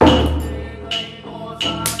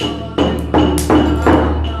Hello,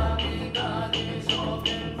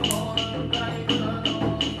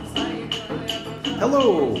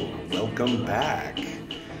 welcome back.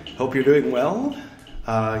 Hope you're doing well.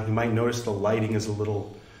 You might notice the lighting is a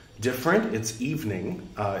little different. It's evening.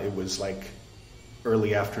 It was like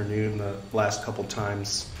early afternoon the last couple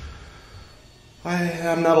times.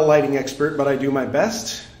 I'm not a lighting expert, but I do my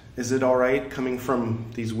best. Is it all right coming from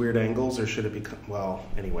these weird angles, or should it be, well,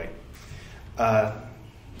 anyway.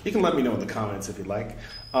 You can let me know in the comments if you'd like.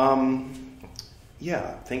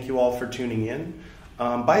 Yeah, thank you all for tuning in.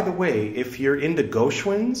 By the way, if you're into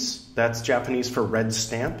Goshuins, that's Japanese for red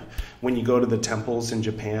stamp. When you go to the temples in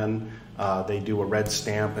Japan, they do a red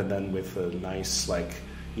stamp, and then with a nice, like,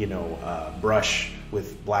 brush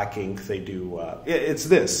with black ink, they do, it's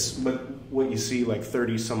this, but what you see like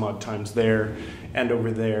 30 some odd times there and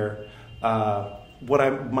over there.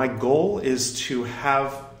 My goal is to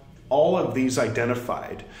have all of these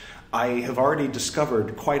identified. I have already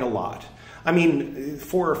discovered quite a lot. I mean,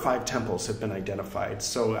 4 or 5 temples have been identified,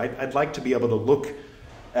 so I'd like to be able to look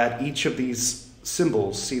at each of these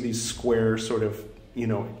symbols, see these square sort of,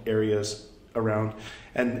 areas around,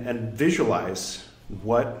 and visualize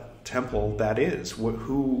what temple that is,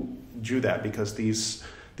 who drew that, because these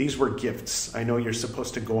were gifts. I know you're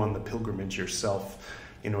supposed to go on the pilgrimage yourself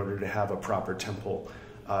in order to have a proper temple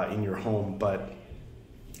in your home, but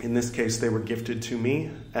in this case, they were gifted to me,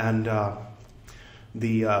 and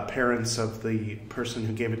the parents of the person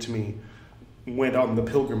who gave it to me went on the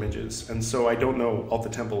pilgrimages, and so I don't know all the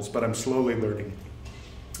temples, but I'm slowly learning.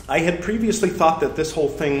 I had previously thought that this whole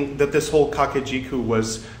Kakejiku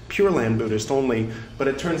was Pure Land Buddhist only, but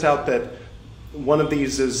it turns out that one of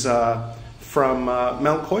these is from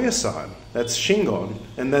Mount Koyasan, that's Shingon,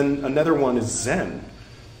 and then another one is Zen.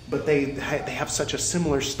 But they have such a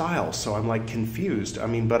similar style, so I'm like confused. I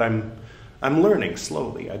mean, but I'm learning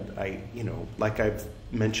slowly. I like I've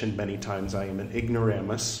mentioned many times, I am an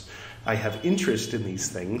ignoramus. I have interest in these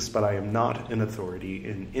things, but I am not an authority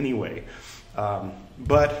in any way.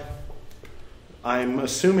 But I'm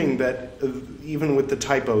assuming that even with the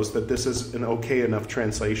typos, that this is an okay enough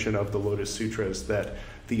translation of the Lotus Sutras, that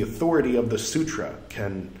the authority of the sutra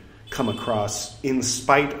can come across in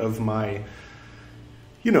spite of my,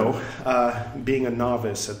 being a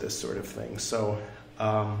novice at this sort of thing. So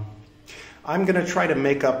I'm going to try to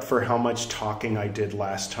make up for how much talking I did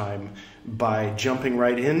last time by jumping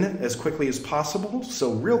right in as quickly as possible.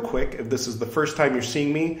 So real quick, if this is the first time you're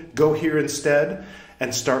seeing me, go here instead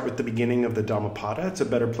and start with the beginning of the Dhammapada. It's a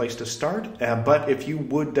better place to start. But if you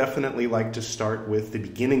would definitely like to start with the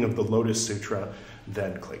beginning of the Lotus Sutra,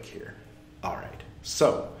 then click here. All right.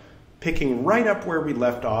 So picking right up where we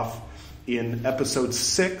left off in episode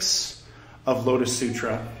 6 of Lotus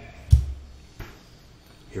Sutra.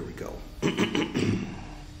 Here we go.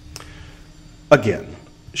 Again,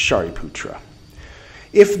 Shariputra.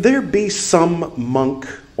 If there be some monk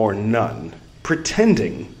or nun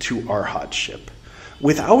pretending to arhatship,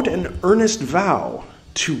 without an earnest vow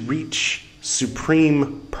to reach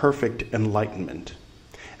supreme perfect enlightenment,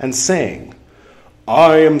 and saying,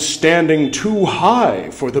 I am standing too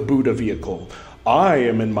high for the Buddha vehicle, I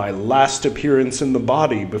am in my last appearance in the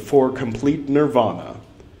body before complete nirvana,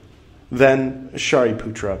 then,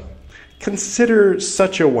 Shariputra, consider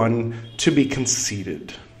such a one to be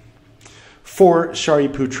conceited. For,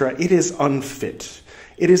 Shariputra, it is unfit,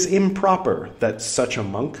 it is improper that such a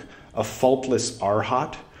monk, a faultless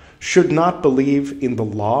arhat, should not believe in the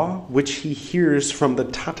law which he hears from the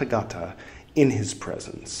Tathagata in his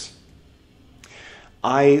presence.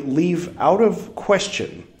 I leave out of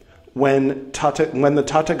question when the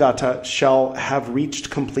Tathagata shall have reached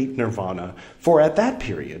complete nirvana, for at that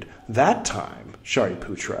period, that time,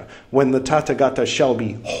 Shariputra, when the Tathagata shall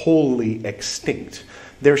be wholly extinct,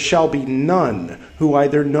 there shall be none who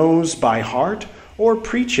either knows by heart or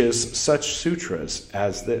preaches such sutras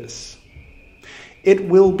as this. It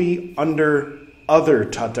will be under other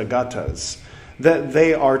Tathagatas that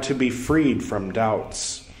they are to be freed from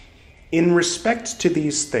doubts. In respect to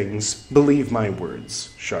these things, believe my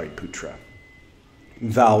words, Shariputra.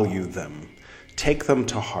 Value them, take them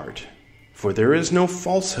to heart, for there is no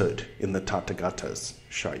falsehood in the Tathagatas,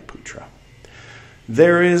 Shariputra.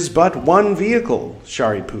 There is but one vehicle,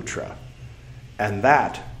 Shariputra, and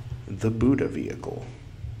that the Buddha vehicle.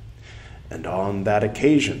 And on that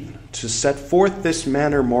occasion, to set forth this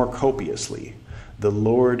matter more copiously, the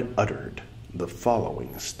Lord uttered the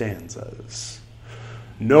following stanzas.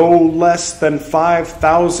 No less than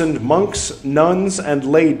 5,000 monks, nuns, and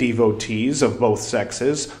lay devotees of both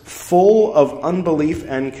sexes, full of unbelief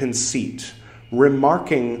and conceit,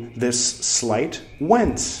 remarking this slight,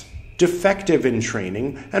 went defective in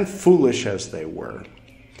training, and foolish as they were,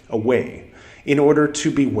 away, in order to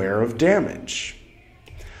beware of damage.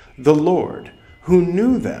 The Lord, who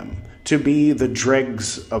knew them to be the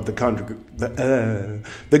dregs of the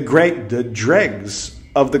dregs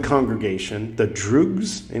of the congregation, the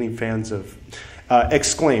drugs, any fans of,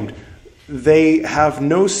 exclaimed, "They have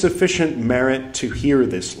no sufficient merit to hear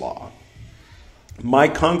this law. My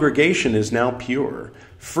congregation is now pure,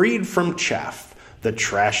 freed from chaff, the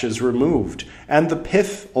trash is removed, and the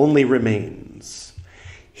pith only remains.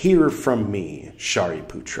 Hear from me,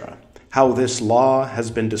 Shariputra, how this law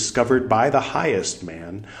has been discovered by the highest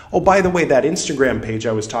man." Oh, by the way, that Instagram page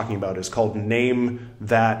I was talking about is called Name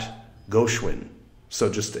That Goshwin.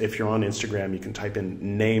 So just if you're on Instagram, you can type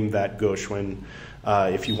in Name That Goshwin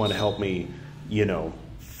if you want to help me,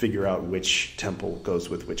 figure out which temple goes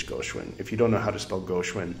with which Goshwin. If you don't know how to spell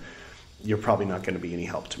Goshwin, you're probably not going to be any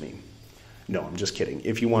help to me. No, I'm just kidding.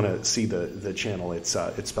 If you want to see the channel, it's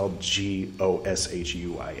spelled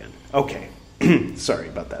Goshun. Okay. Sorry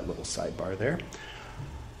about that little sidebar there.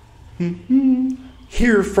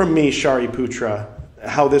 Hear from me, Shariputra,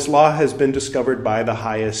 how this law has been discovered by the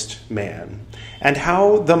highest man, and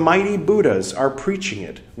how the mighty Buddhas are preaching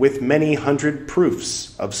it with many hundred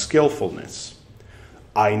proofs of skillfulness.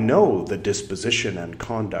 I know the disposition and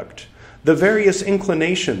conduct, the various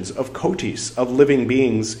inclinations of kotis of living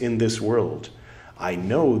beings in this world. I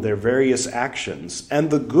know their various actions and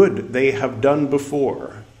the good they have done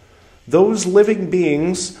before. Those living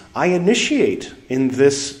beings I initiate in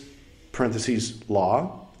this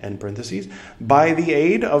law, by the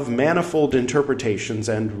aid of manifold interpretations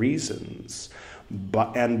and reasons.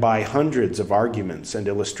 And by hundreds of arguments and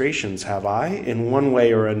illustrations have I, in one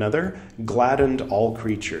way or another, gladdened all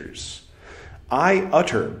creatures. I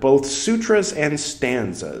utter both sutras and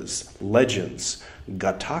stanzas, legends,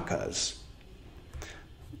 gatakas,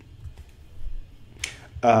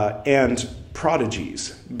 and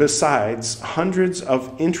prodigies, besides hundreds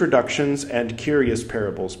of introductions and curious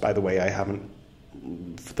parables. By the way, I haven't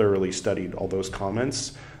thoroughly studied all those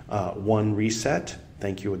comments. One reset.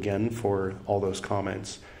 Thank you again for all those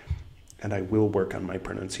comments. And I will work on my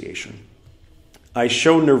pronunciation. I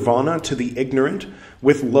show nirvana to the ignorant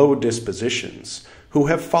with low dispositions, who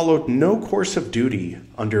have followed no course of duty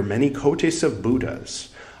under many kotis of Buddhas,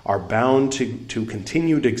 are bound to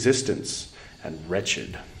continued existence and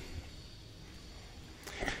wretched.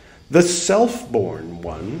 The self-born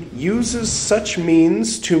one uses such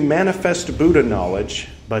means to manifest Buddha knowledge,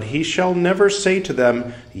 but he shall never say to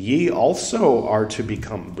them, "Ye also are to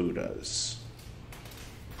become Buddhas."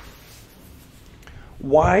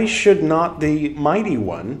 Why should not the mighty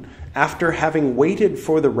one, after having waited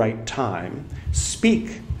for the right time,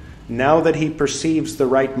 speak now that he perceives the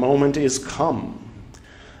right moment is come?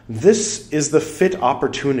 This is the fit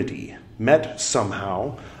opportunity, met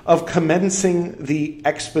somehow, of commencing the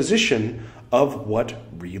exposition of what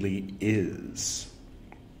really is.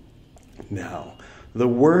 Now, the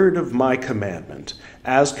word of my commandment,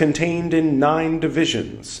 as contained in 9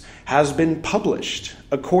 divisions, has been published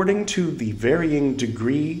according to the varying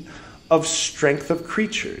degree of strength of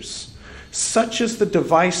creatures. Such is the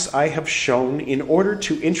device I have shown in order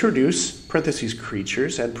to introduce,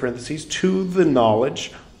 creatures, and to the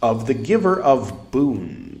knowledge of the giver of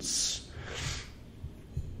boons.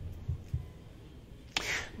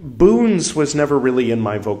 Boons was never really in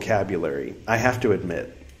my vocabulary, I have to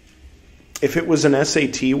admit. If it was an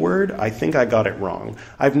SAT word, I think I got it wrong.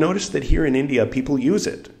 I've noticed that here in India, people use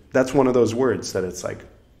it. That's one of those words that it's like,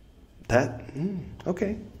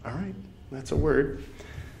 okay, all right, that's a word.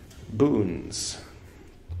 Boons.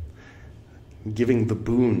 Giving the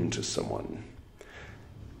boon to someone.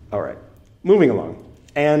 All right, moving along.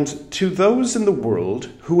 And to those in the world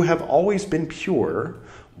who have always been pure,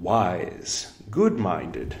 wise,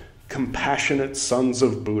 good-minded, compassionate sons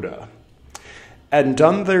of Buddha, and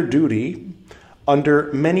done their duty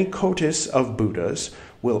under many kotis of Buddhas,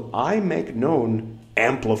 will I make known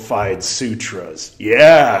amplified sutras.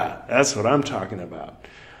 Yeah, that's what I'm talking about.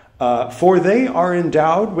 For they are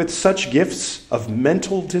endowed with such gifts of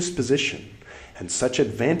mental disposition and such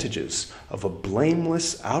advantages of a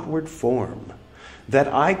blameless outward form that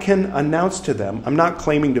I can announce to them. I'm not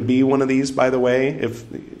claiming to be one of these, by the way. If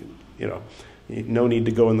no need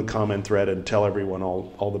to go in the comment thread and tell everyone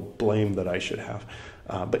all the blame that I should have.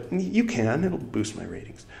 But you can. It'll boost my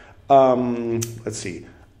ratings. Let's see.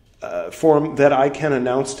 For that I can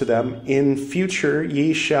announce to them, in future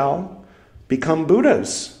ye shall become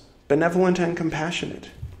Buddhas, benevolent and compassionate.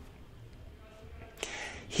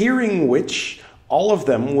 Hearing which, all of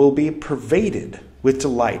them will be pervaded with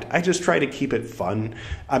delight. I just try to keep it fun.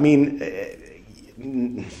 I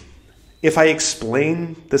mean, If I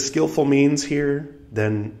explain the skillful means here,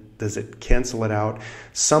 then does it cancel it out?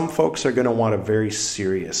 Some folks are going to want a very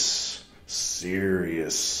serious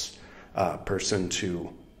person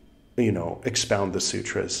to, expound the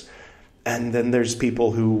sutras. And then there's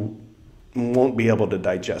people who won't be able to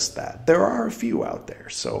digest that. There are a few out there,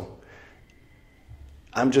 so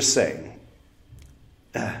I'm just saying.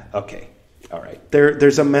 Okay, all right.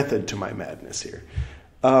 There's a method to my madness here.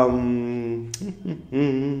 In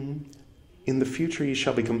the future ye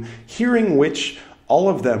shall become, hearing which all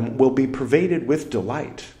of them will be pervaded with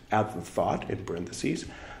delight, at the thought, in parentheses,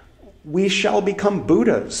 we shall become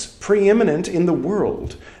Buddhas, preeminent in the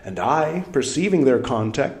world, and I, perceiving their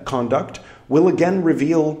conduct, will again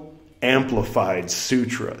reveal amplified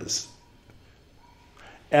sutras.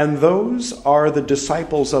 And those are the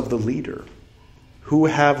disciples of the leader, who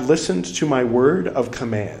have listened to my word of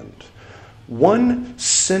command. One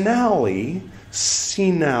Sinale,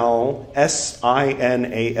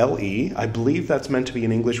 S-I-N-A-L-E, I believe that's meant to be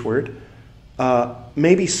an English word,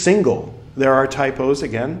 maybe single. There are typos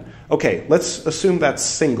again. Okay, let's assume that's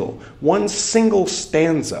single. One single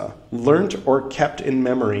stanza, learnt or kept in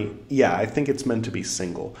memory. Yeah, I think it's meant to be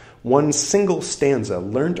single. One single stanza,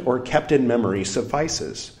 learnt or kept in memory,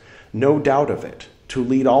 suffices, no doubt of it, to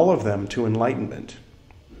lead all of them to enlightenment.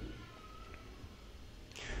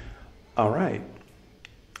 All right.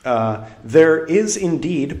 There is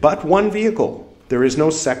indeed but one vehicle. There is no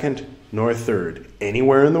second nor third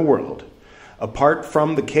anywhere in the world, apart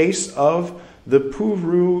from the case of the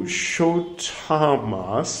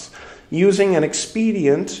Purushottamas, using an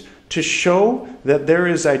expedient to show that there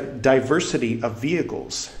is a diversity of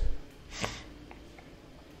vehicles.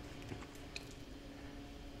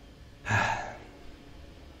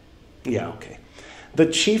 Yeah, okay. The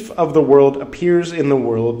chief of the world appears in the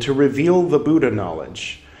world to reveal the Buddha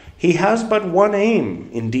knowledge. He has but one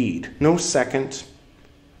aim, indeed, no second.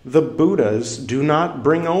 The Buddhas do not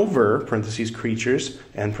bring over, parentheses, creatures,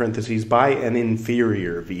 and parentheses, by an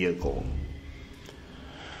inferior vehicle.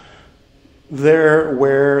 There,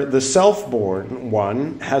 where the self-born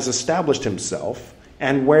one has established himself,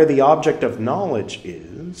 and where the object of knowledge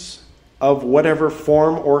is, of whatever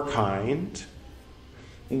form or kind,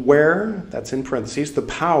 where, that's in parentheses, the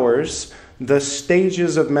powers, the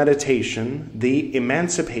stages of meditation, the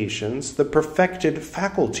emancipations, the perfected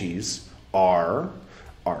faculties are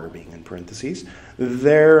being in parentheses,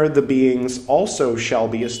 there the beings also shall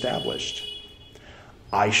be established.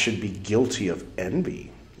 I should be guilty of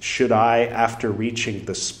envy, should I, after reaching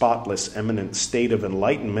the spotless, eminent state of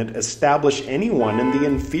enlightenment, establish anyone in the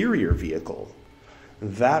inferior vehicle.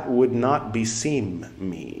 That would not beseem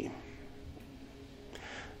me.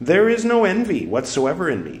 There is no envy whatsoever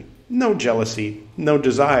in me, no jealousy, no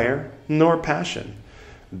desire, nor passion.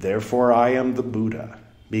 Therefore I am the Buddha,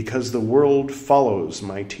 because the world follows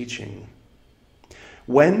my teaching.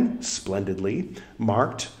 When splendidly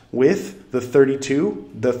marked with the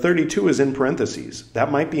 32 is in parentheses.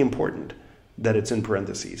 That might be important that it's in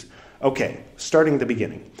parentheses. Okay, starting at the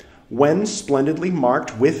beginning. When splendidly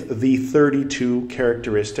marked with the 32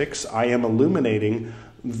 characteristics, I am illuminating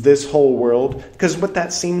this whole world, because what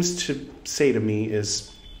that seems to say to me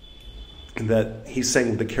is that he's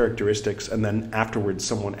saying the characteristics and then afterwards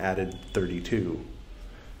someone added 32.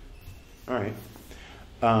 All right.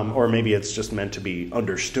 Or maybe it's just meant to be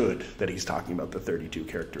understood that he's talking about the 32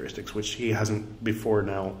 characteristics, which he hasn't before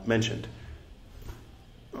now mentioned.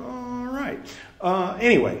 All right.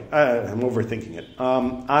 Anyway, I'm overthinking it.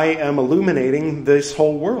 I am illuminating this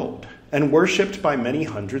whole world and worshipped by many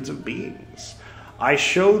hundreds of beings. I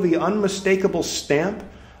show the unmistakable stamp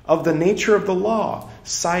of the nature of the law.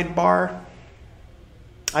 Sidebar.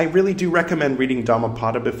 I really do recommend reading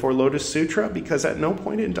Dhammapada before Lotus Sutra, because at no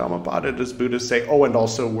point in Dhammapada does Buddha say, oh, and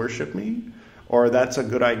also worship me, or that's a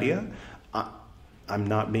good idea. I'm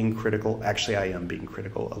not being critical. Actually, I am being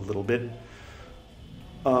critical a little bit.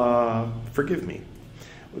 Forgive me.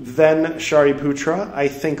 Then, Shariputra, I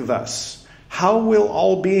think thus. How will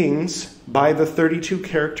all beings, by the 32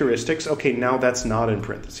 characteristics... Okay, now that's not in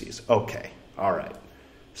parentheses. Okay, all right.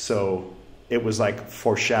 So it was like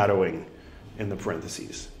foreshadowing in the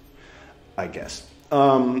parentheses, I guess.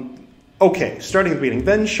 Okay, starting at the beginning.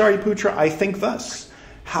 Then, Shariputra, I think thus.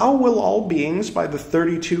 How will all beings, by the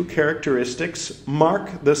 32 characteristics,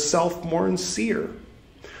 mark the self-born seer,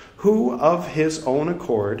 who of his own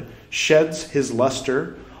accord sheds his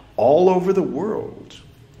luster all over the world?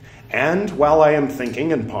 And while I am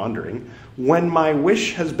thinking and pondering, when my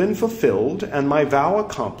wish has been fulfilled and my vow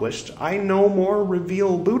accomplished, I no more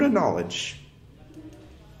reveal Buddha knowledge.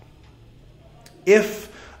 If,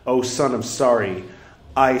 O son of Sari,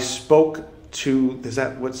 I spoke is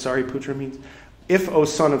that what Sariputra means? If, O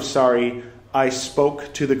son of Sari, I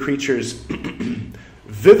spoke to the creatures,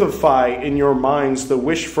 vivify in your minds the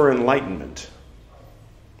wish for enlightenment.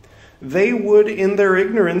 They would, in their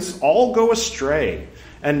ignorance, all go astray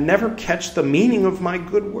and never catch the meaning of my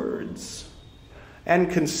good words.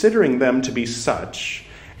 And considering them to be such,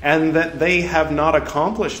 and that they have not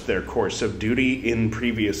accomplished their course of duty in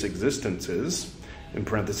previous existences, in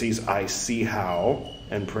parentheses, I see how,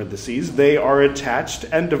 in parentheses, they are attached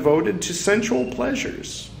and devoted to sensual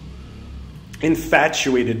pleasures,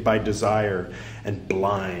 infatuated by desire and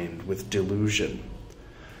blind with delusion.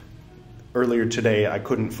 Earlier today, I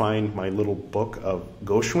couldn't find my little book of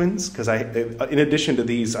Goshuins, because in addition to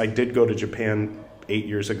these, I did go to Japan 8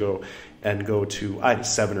 years ago and go to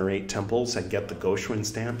 7 or 8 temples and get the Goshuin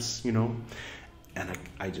stamps, and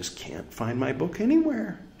I just can't find my book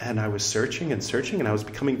anywhere. And I was searching and searching, and I was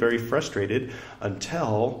becoming very frustrated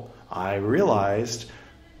until I realized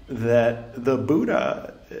that the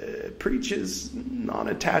Buddha preaches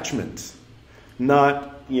non-attachment, not,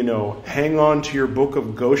 hang on to your book of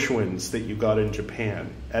Goshuins that you got in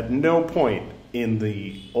Japan. At no point in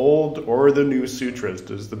the old or the new sutras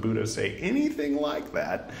does the Buddha say anything like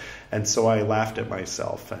that. And so I laughed at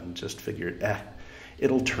myself and just figured,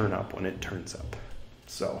 it'll turn up when it turns up.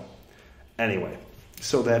 So anyway,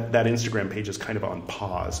 so that Instagram page is kind of on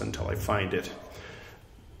pause until I find it,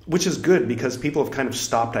 which is good because people have kind of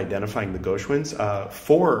stopped identifying the Goshuins.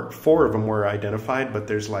 Four of them were identified, but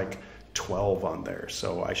there's like 12 on there.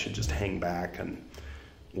 So I should just hang back and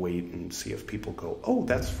wait and see if people go, oh,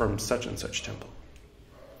 that's from such and such temple.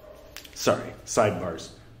 Sorry, sidebars.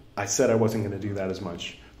 I said I wasn't going to do that as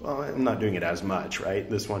much. Well, I'm not doing it as much, right?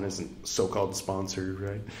 This one isn't so-called sponsored,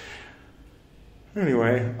 right?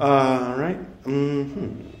 Anyway, right?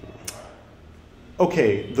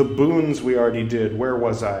 Okay, the boons we already did. Where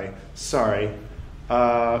was I? Sorry.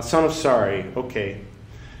 Son of Sari. Okay.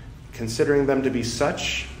 Considering them to be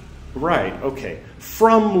such. Right, okay.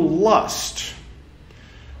 From lust,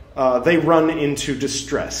 they run into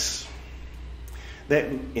distress.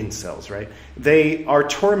 Incels, right? They are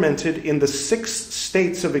tormented in the 6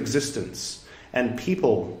 states of existence and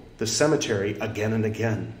people the cemetery again and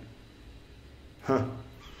again.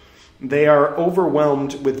 They are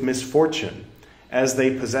overwhelmed with misfortune as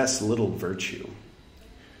they possess little virtue.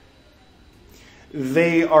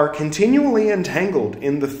 They are continually entangled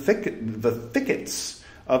in the thickets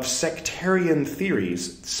of sectarian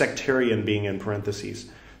theories, sectarian being in parentheses,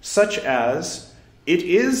 such as, it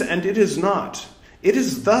is and it is not, it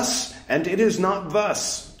is thus and it is not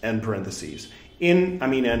thus, end parentheses,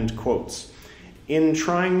 end quotes. In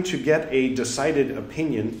trying to get a decided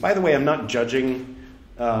opinion, by the way, I'm not judging,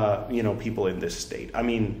 people in this state. I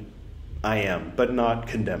mean, I am, but not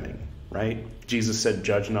condemning, right? Jesus said,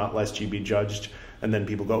 judge not lest ye be judged. And then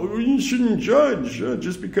people go, oh, you shouldn't judge.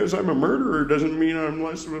 Just because I'm a murderer doesn't mean I'm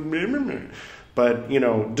less of a... But,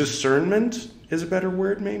 discernment is a better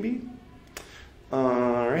word, maybe.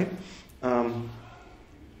 All right.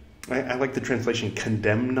 I like the translation,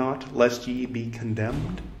 condemn not, lest ye be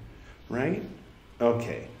condemned. Right?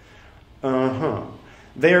 Okay.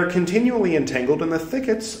 They are continually entangled in the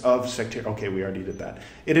thickets of sectarian... Okay, we already did that.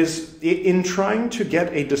 It is in trying to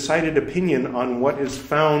get a decided opinion on what is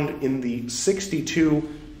found in the 62,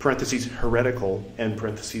 parentheses, heretical, end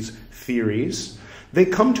parentheses, theories, they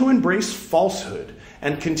come to embrace falsehood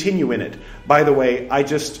and continue in it. By the way, I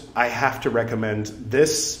have to recommend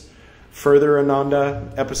this Further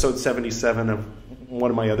Ananda, episode 77 of one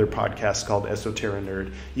of my other podcasts called Esoteric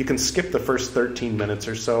Nerd. You can skip the first 13 minutes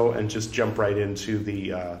or so and just jump right into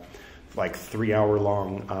the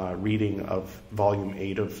 3-hour-long reading of Volume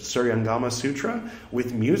 8 of Suryangama Sutra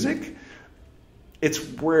with music. It's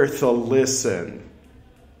worth a listen.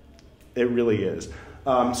 It really is.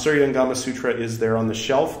 Suryangama Sutra is there on the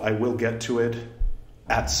shelf. I will get to it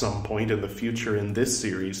at some point in the future in this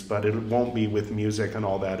series, but it won't be with music and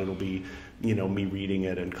all that. It'll be, me reading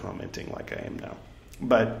it and commenting like I am now.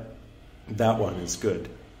 But that one is good.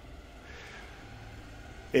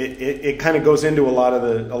 It kind of goes into a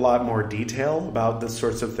lot more detail about the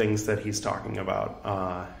sorts of things that he's talking about.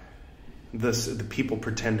 The people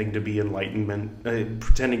pretending to be enlightened,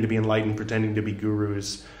 pretending to be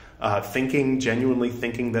gurus, genuinely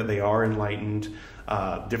thinking that they are enlightened.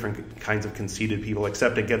 Different kinds of conceited people,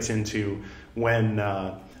 except it gets into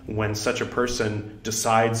when such a person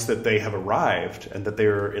decides that they have arrived and that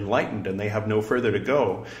they're enlightened and they have no further to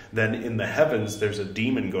go, then in the heavens there's a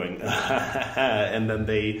demon going, and then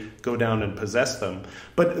they go down and possess them.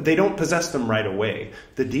 But they don't possess them right away.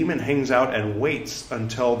 The demon hangs out and waits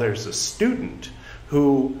until there's a student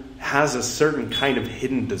who has a certain kind of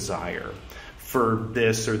hidden desire. for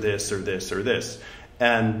this or this or this or this.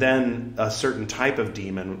 And then a certain type of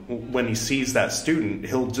demon, when he sees that student,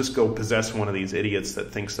 he'll just go possess one of these idiots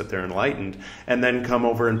that thinks that they're enlightened, and then come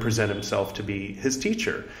over and present himself to be his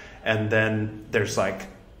teacher. And then there's like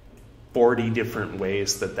 40 different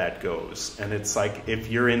ways that goes. And it's like, if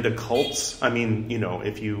you're into cults, I mean, you know,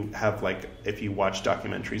 if you watch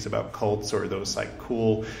documentaries about cults or those like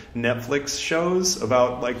cool Netflix shows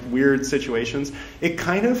about like weird situations, it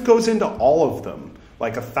kind of goes into all of them.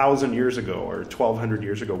 Like 1,000 years ago or 1,200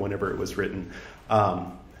 years ago, whenever it was written,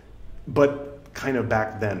 but kind of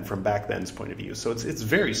back then, from back then's point of view. So it's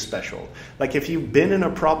very special. Like if you've been in a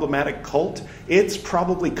problematic cult, it's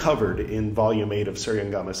probably covered in Volume 8 of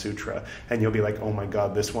Suryangama Sutra, and you'll be like, oh my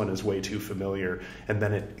God, this one is way too familiar. And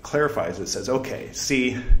then it clarifies, it says, okay,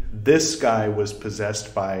 see, this guy was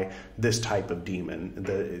possessed by this type of demon.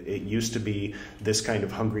 It used to be this kind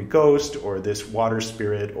of hungry ghost, or this water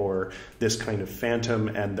spirit, or this kind of phantom,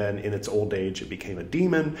 and then in its old age it became a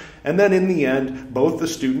demon. And then in the end, both the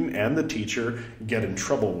student and the teacher get in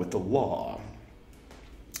trouble with the law.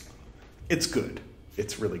 It's good.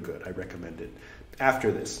 It's really good. I recommend it.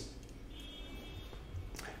 After this.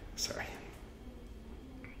 Sorry.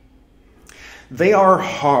 They are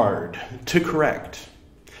hard to correct,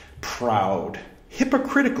 proud,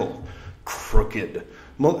 hypocritical, crooked.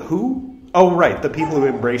 Who? Oh, right, the people who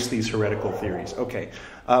embrace these heretical theories. Okay.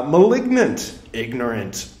 Malignant,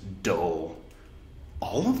 ignorant, dull.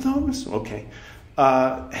 All of those? Okay.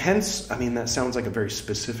 Hence, I mean, that sounds like a very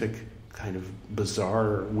specific kind of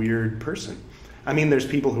bizarre, weird person. I mean, there's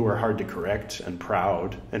people who are hard to correct and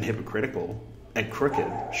proud and hypocritical and crooked,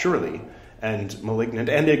 surely, and malignant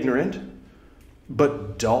and ignorant,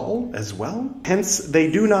 but dull as well. Hence,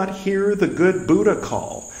 they do not hear the good Buddha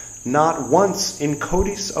call, not once in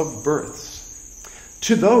kodis of births.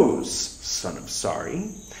 To those, son of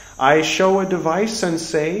Sari, I show a device and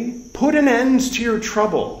say, put an end to your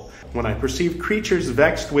trouble. When I perceive creatures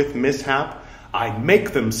vexed with mishap, I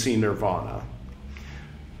make them see nirvana.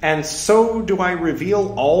 And so do I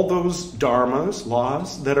reveal all those dharmas,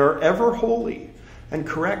 laws, that are ever holy and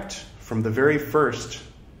correct from the very first.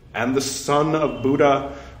 And the son of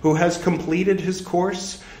Buddha, who has completed his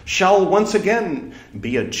course, shall once again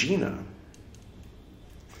be a jina.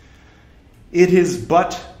 It is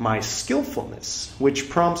but my skillfulness which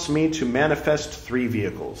prompts me to manifest 3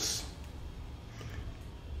 vehicles.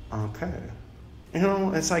 Okay. You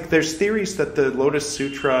know, it's like there's theories that the Lotus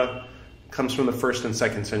Sutra comes from the 1st and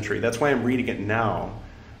 2nd century. That's why I'm reading it now,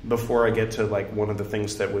 before I get to like one of the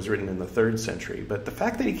things that was written in the 3rd century. But the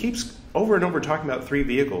fact that he keeps over and over talking about 3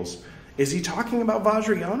 vehicles, is he talking about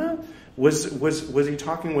Vajrayana? Was he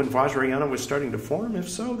talking when Vajrayana was starting to form? If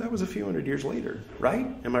so, that was a few hundred years later, right?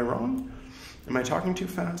 Am I wrong? Am I talking too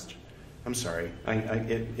fast? I'm sorry.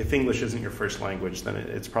 If English isn't your first language, then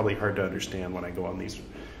it's probably hard to understand when I go on these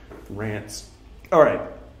rants. All right.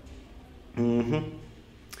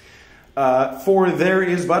 For there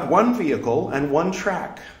is but one vehicle and one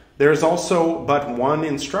track. There is also but one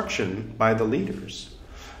instruction by the leaders.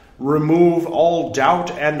 Remove all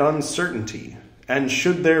doubt and uncertainty. And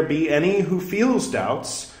should there be any who feels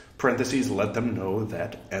doubts, parentheses, let them know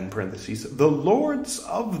that, and parentheses, the lords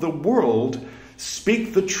of the world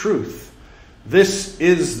speak the truth. This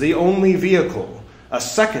is the only vehicle. A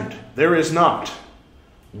second there is not.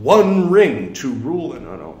 One ring to rule.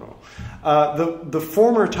 No. The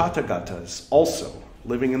former Tathagatas also,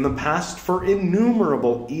 living in the past for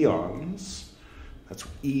innumerable eons. That's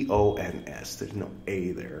E-O-N-S. There's no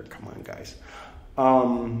A there. Come on, guys.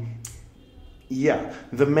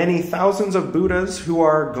 The many thousands of Buddhas who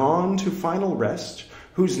are gone to final rest,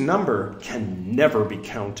 whose number can never be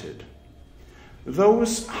counted.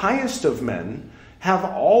 Those highest of men have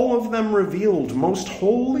all of them revealed most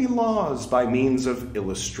holy laws by means of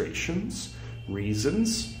illustrations,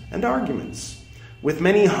 reasons, and arguments, with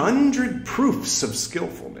many hundred proofs of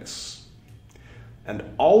skillfulness. And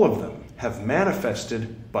all of them have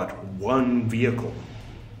manifested but one vehicle,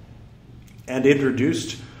 and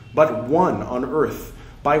introduced but one on earth.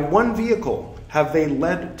 By one vehicle have they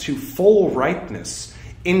led to full ripeness,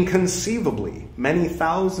 inconceivably many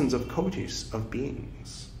thousands of kotis of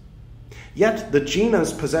beings. Yet the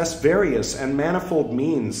jinas possess various and manifold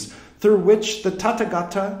means through which the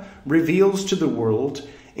Tathagata reveals to the world,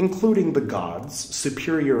 including the gods,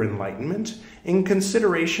 superior enlightenment, in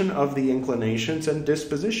consideration of the inclinations and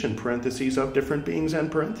disposition, parentheses, of different beings,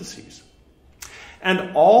 and parentheses.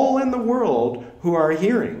 And all in the world who are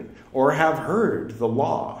hearing or have heard the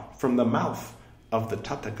law from the mouth of the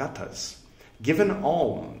Tathagatas, given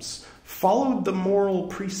alms, followed the moral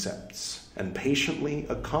precepts, and patiently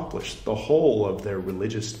accomplished the whole of their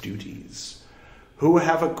religious duties, who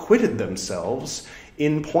have acquitted themselves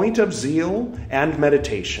in point of zeal and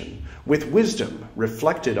meditation, with wisdom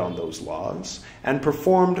reflected on those laws, and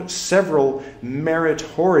performed several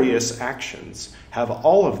meritorious actions, have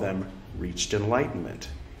all of them reached enlightenment.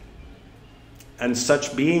 And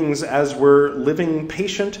such beings as were living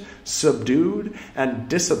patient, subdued, and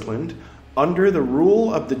disciplined under the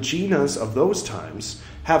rule of the jinas of those times,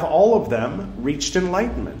 have all of them reached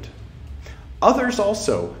enlightenment. Others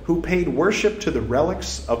also, who paid worship to the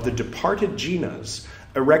relics of the departed jinas,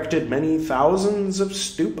 erected many thousands of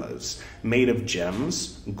stupas made of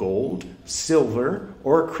gems, gold, silver,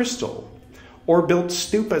 or crystal, or built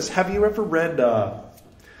stupas. Have you ever read,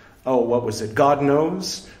 what was it, God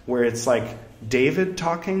Knows, where it's like David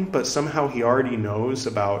talking, but somehow he already knows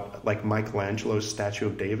about like Michelangelo's statue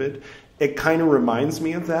of David? It kind of reminds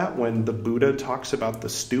me of that when the Buddha talks about the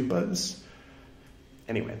stupas.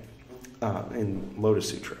 Anyway, in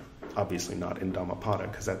Lotus Sūtra. Obviously not in Dhammapada,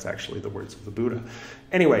 because that's actually the words of the Buddha.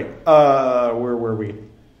 Anyway, where were we?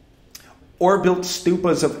 Or built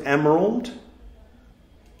stupas of emerald.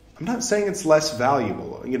 I'm not saying it's less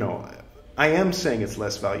valuable. You know, I am saying it's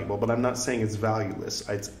less valuable, but I'm not saying it's valueless.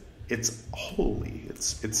 It's holy.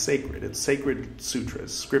 It's sacred. It's sacred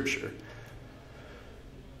sutras, scripture.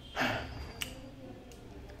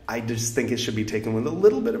 I just think it should be taken with a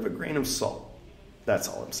little bit of a grain of salt. That's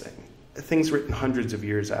all I'm saying. Things written hundreds of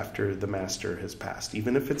years after the master has passed.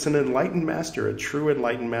 Even if it's an enlightened master, a true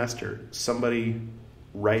enlightened master, somebody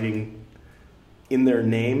writing in their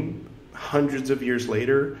name hundreds of years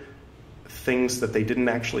later things that they didn't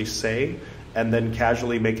actually say, and then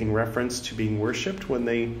casually making reference to being worshipped when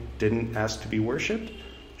they didn't ask to be worshipped,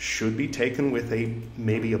 should be taken with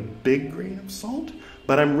maybe a big grain of salt.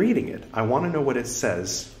 But I'm reading it. I want to know what it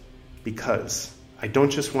says, because I don't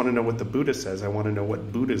just want to know what the Buddha says, I want to know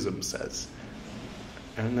what Buddhism says.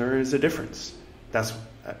 And there is a difference. That's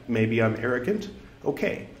maybe I'm arrogant.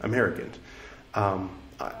 Okay, I'm arrogant.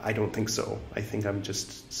 I don't think so. I think I'm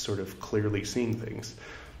just sort of clearly seeing things.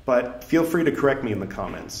 But feel free to correct me in the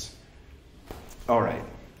comments. All right.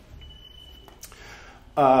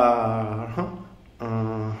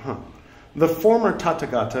 The former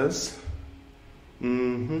Tathagatas.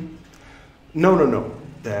 No.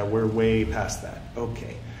 We're way past that.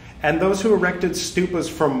 Okay. And those who erected stupas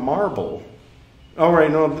from marble. All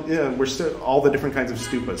right, no, yeah, we're still all the different kinds of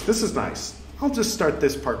stupas. This is nice. I'll just start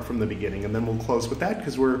this part from the beginning, and then we'll close with that,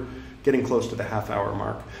 because we're getting close to the half-hour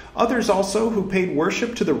mark. Others also, who paid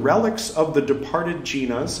worship to the relics of the departed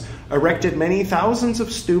jinas, erected many thousands of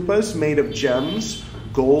stupas made of gems,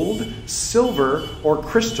 gold, silver, or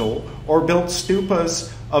crystal, or built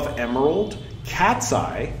stupas of emerald, cat's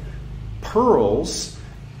eye, pearls,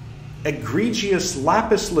 egregious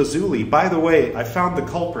lapis lazuli. By the way, I found the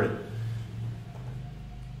culprit.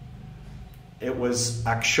 It was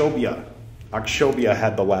Akshobhya. Akshobhya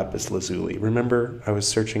had the lapis lazuli. Remember, I was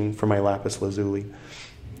searching for my lapis lazuli.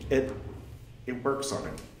 It works on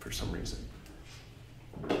it for some reason.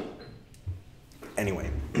 Anyway,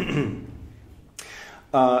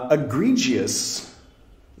 egregious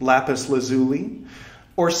lapis lazuli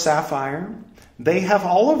or sapphire, they have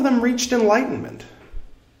all of them reached enlightenment.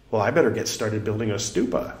 Well, I better get started building a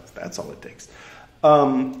stupa. That's all it takes.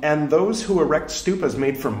 And those who erect stupas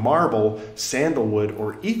made from marble, sandalwood,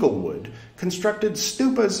 or eaglewood, constructed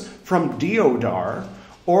stupas from deodar,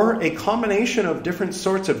 or a combination of different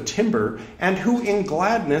sorts of timber, and who in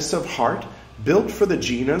gladness of heart built for the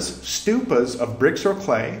jinas stupas of bricks or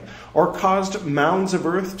clay, or caused mounds of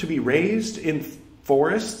earth to be raised in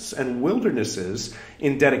forests and wildernesses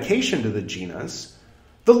in dedication to the jinas.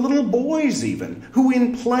 The little boys even, who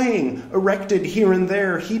in playing erected here and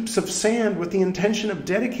there heaps of sand with the intention of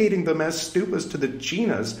dedicating them as stupas to the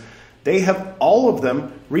jinas, they have all of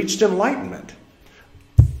them reached enlightenment.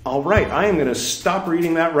 All right, I am going to stop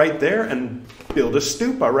reading that right there and build a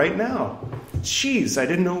stupa right now. Jeez, I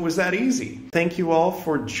didn't know it was that easy. Thank you all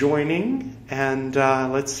for joining, and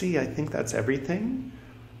let's see, I think that's everything.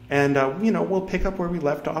 And, we'll pick up where we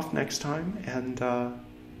left off next time, and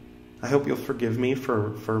I hope you'll forgive me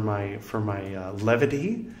for my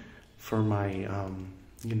levity, for my,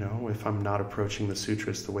 if I'm not approaching the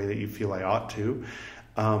sutras the way that you feel I ought to.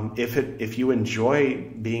 If you enjoy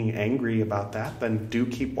being angry about that, then do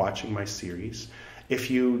keep watching my series. If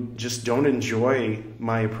you just don't enjoy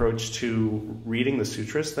my approach to reading the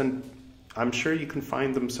sutras, then I'm sure you can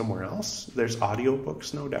find them somewhere else. There's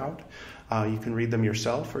audiobooks, no doubt. You can read them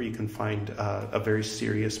yourself, or you can find a very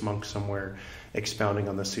serious monk somewhere expounding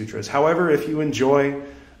on the sutras. However, if you enjoy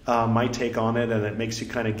my take on it and it makes you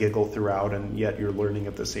kind of giggle throughout and yet you're learning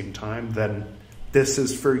at the same time, then this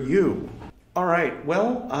is for you. All right,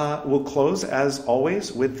 well, we'll close as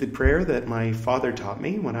always with the prayer that my father taught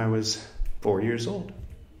me when I was 4 years old.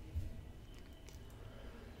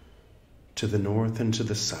 To the north and to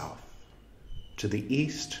the south, to the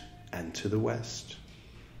east and to the west,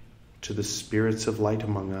 to the spirits of light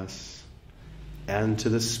among us, and to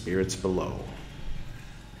the spirits below,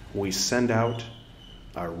 we send out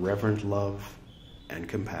our reverent love and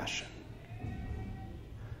compassion.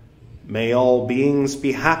 May all beings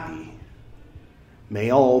be happy. May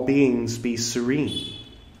all beings be serene.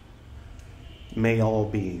 May all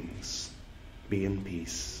beings be in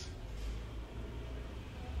peace.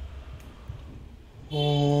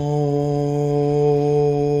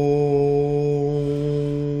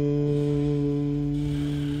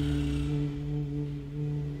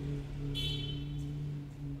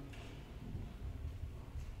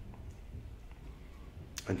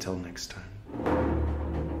 Until next time.